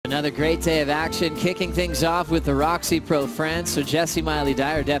Another great day of action, kicking things off with the Roxy Pro France. So Jessie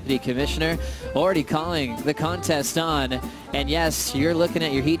Miley-Dyer, Deputy Commissioner, already calling the contest on. And yes, you're looking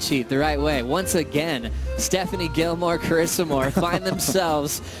at your heat sheet the right way. Once again, Stephanie Gilmore, Carissa Moore find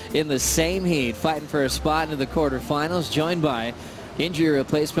themselves in the same heat, fighting for a spot into the quarterfinals, joined by injury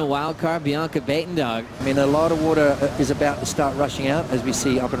replacement wildcard Bianca Buitendag. I mean, a lot of water is about to start rushing out as we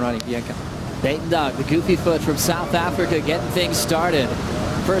see up and running Bianca. Buitendag, the goofy foot from South Africa, getting things started.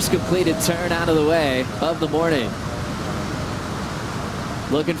 First completed turn out of the way of the morning.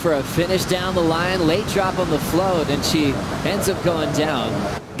 Looking for a finish down the line, late drop on the float, and she ends up going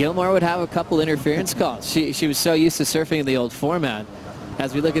down. Gilmore would have a couple interference calls. She was so used to surfing in the old format.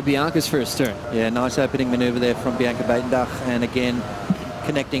 As we look at Bianca's first turn. Yeah, nice opening maneuver there from Bianca Buitendag, and again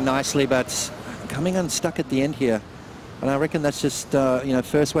connecting nicely, but coming unstuck at the end here. And I reckon that's just you know,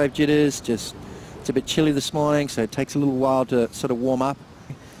 first wave jitters. Just it's a bit chilly this morning, so it takes a little while to sort of warm up.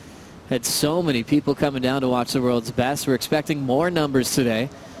 Had so many people coming down to watch the world's best. We're expecting more numbers today.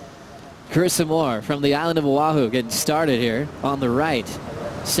 Carissa Moore from the island of Oahu getting started here on the right.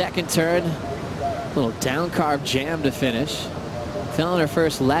 Second turn, little down carb jam to finish. Filling her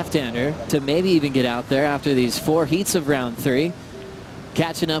first left-hander to maybe even get out there after these 4 heats of round 3.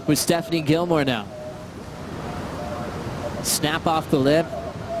 Catching up with Stephanie Gilmore now. Snap off the lip.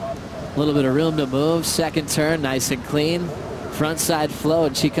 A little bit of room to move. Second turn, nice and clean. Front side flow,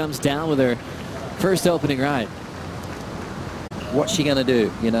 and she comes down with her first opening ride. What's she going to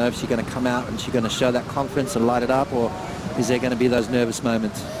do? You know, is she going to come out and she's going to show that confidence and light it up, or is there going to be those nervous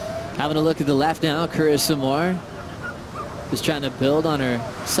moments? Having a look at the left now, Carissa Moore. Just trying to build on her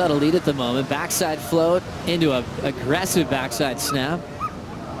subtle lead at the moment. Backside float into an aggressive backside snap.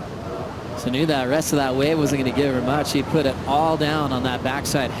 So knew that rest of that wave wasn't going to give her much. She put it all down on that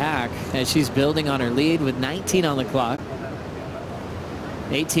backside hack as she's building on her lead with 19 on the clock.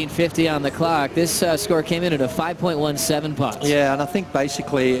 18:50 on the clock. This score came in at a 5.17 pots. Yeah, and I think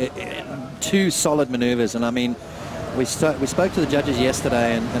basically 2 solid maneuvers. And I mean, we spoke to the judges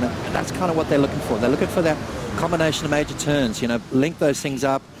yesterday, and that's kind of what they're looking for. They're looking for that combination of major turns. You know, link those things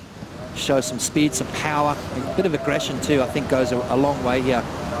up, show some speed, some power, a bit of aggression too. I think goes a long way here.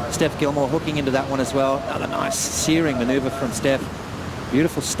 Steph Gilmore hooking into that one as well. Another nice searing maneuver from Steph.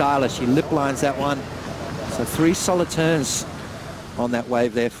 Beautiful styler. She lip lines that one. So 3 solid turns on that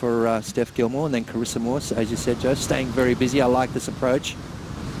wave there for Steph Gilmore, and then Carissa Moore, as you said, Joe, staying very busy. I like this approach.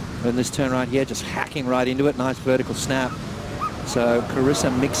 And this turn right here, just hacking right into it. Nice vertical snap. So Carissa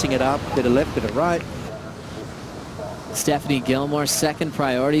mixing it up, bit of left, bit of right. Stephanie Gilmore, second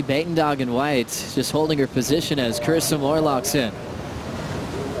priority. Buitendag in white, just holding her position as Carissa Moore locks in.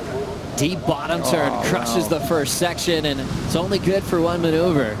 Deep bottom turn, crushes the first section, and it's only good for 1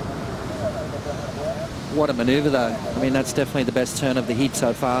 maneuver. What a maneuver, though. I mean, that's definitely the best turn of the heat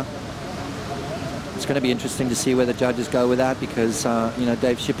so far. It's going to be interesting to see where the judges go with that, because you know,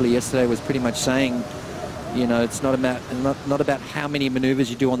 Dave Shipley yesterday was pretty much saying, you know, it's not about how many maneuvers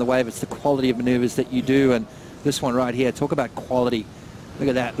you do on the wave, it's the quality of maneuvers that you do. And this one right here, talk about quality. Look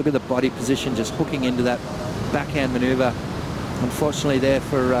at that. Look at the body position, just hooking into that backhand maneuver. Unfortunately there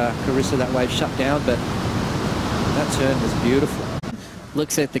for Carissa, that wave shut down, but that turn was beautiful.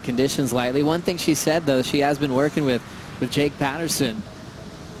 Looks at the conditions lightly. One thing she said, though, she has been working with Jake Patterson.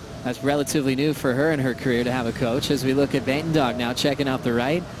 That's relatively new for her in her career to have a coach. As we look at Buitendag now checking out the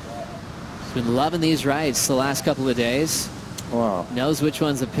right. She's been loving these rights the last couple of days. Wow. Knows which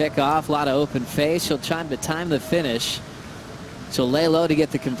ones to pick off. A lot of open face. She'll try to time the finish. She'll lay low to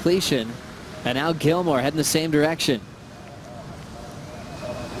get the completion. And now Gilmore heading the same direction.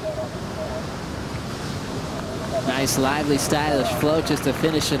 Nice, lively, stylish float just to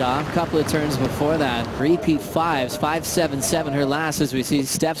finish it off. Couple of turns before that. Repeat 5s, 5.77 her last as we see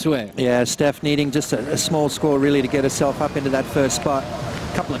Steph's way. Yeah, Steph needing just a small score really to get herself up into that first spot.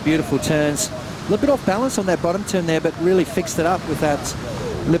 Couple of beautiful turns. A little bit off balance on that bottom turn there, but really fixed it up with that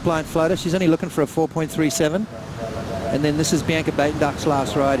lip line floater. She's only looking for a 4.37. And then this is Bianca Buitendag's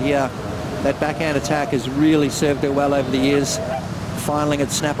last ride here. That backhand attack has really served her well over the years. Filing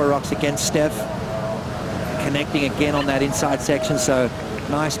at snapper rocks against Steph. Connecting again on that inside section, so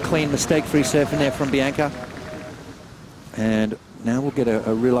nice clean mistake-free surfing there from Bianca. And now we'll get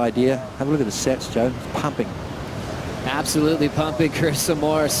a real idea. Have a look at the sets, Joe. It's pumping. Absolutely pumping. Carissa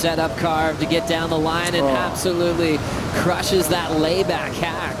Moore set up carve to get down the line and absolutely crushes that layback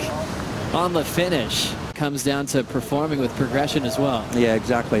hack on the finish. Comes down to performing with progression as well. Yeah,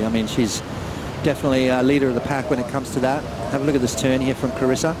 exactly. I mean, she's definitely a leader of the pack when it comes to that. Have a look at this turn here from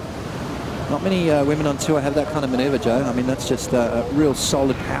Carissa. Not many women on tour have that kind of maneuver, Joe. I mean, that's just a real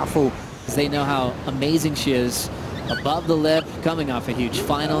solid, powerful. They know how amazing she is above the lip, coming off a huge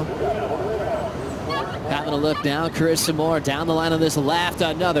final. Having a look now, Carissa Moore down the line on this left.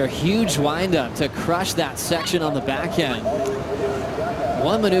 Another huge windup to crush that section on the back end.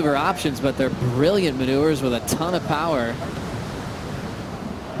 One maneuver options, but they're brilliant maneuvers with a ton of power.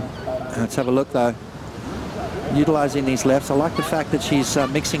 Let's have a look, though. Utilizing these lefts. I like the fact that she's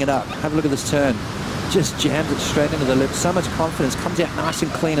mixing it up. Have a look at this turn. Just jams it straight into the lip. So much confidence. Comes out nice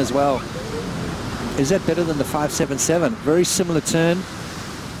and clean as well. Is that better than the 577? Very similar turn.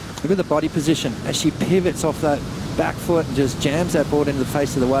 Look at the body position as she pivots off that back foot and just jams that board into the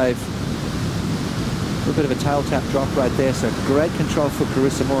face of the wave. A little bit of a tail tap drop right there. So great control for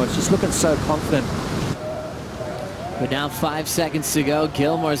Carissa Moore. It's just looking so confident. But now 5 seconds to go.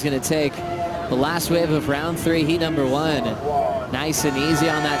 Gilmore's going to take the last wave of round 3, heat number 1. Nice and easy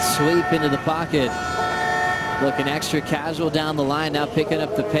on that sweep into the pocket. Looking extra casual down the line, now picking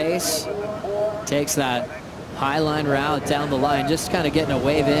up the pace. Takes that high line route down the line, just kind of getting a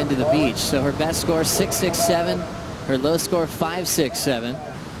wave into the beach. So her best score 6.67, her low score 5.67.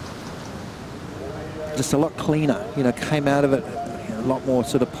 Just a lot cleaner, you know, came out of it a lot more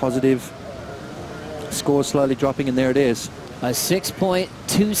sort of positive. Score slowly dropping, and there it is. A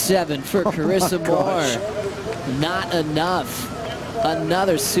 6.27 for Carissa Moore. Not enough.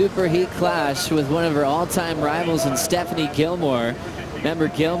 Another super heat clash with one of her all-time rivals in Stephanie Gilmore. Remember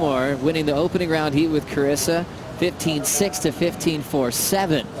Gilmore winning the opening round heat with Carissa, 15-6 to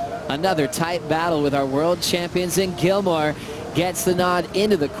 15-4-7. Another tight battle with our world champions, and Gilmore gets the nod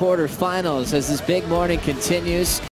into the quarterfinals as this big morning continues.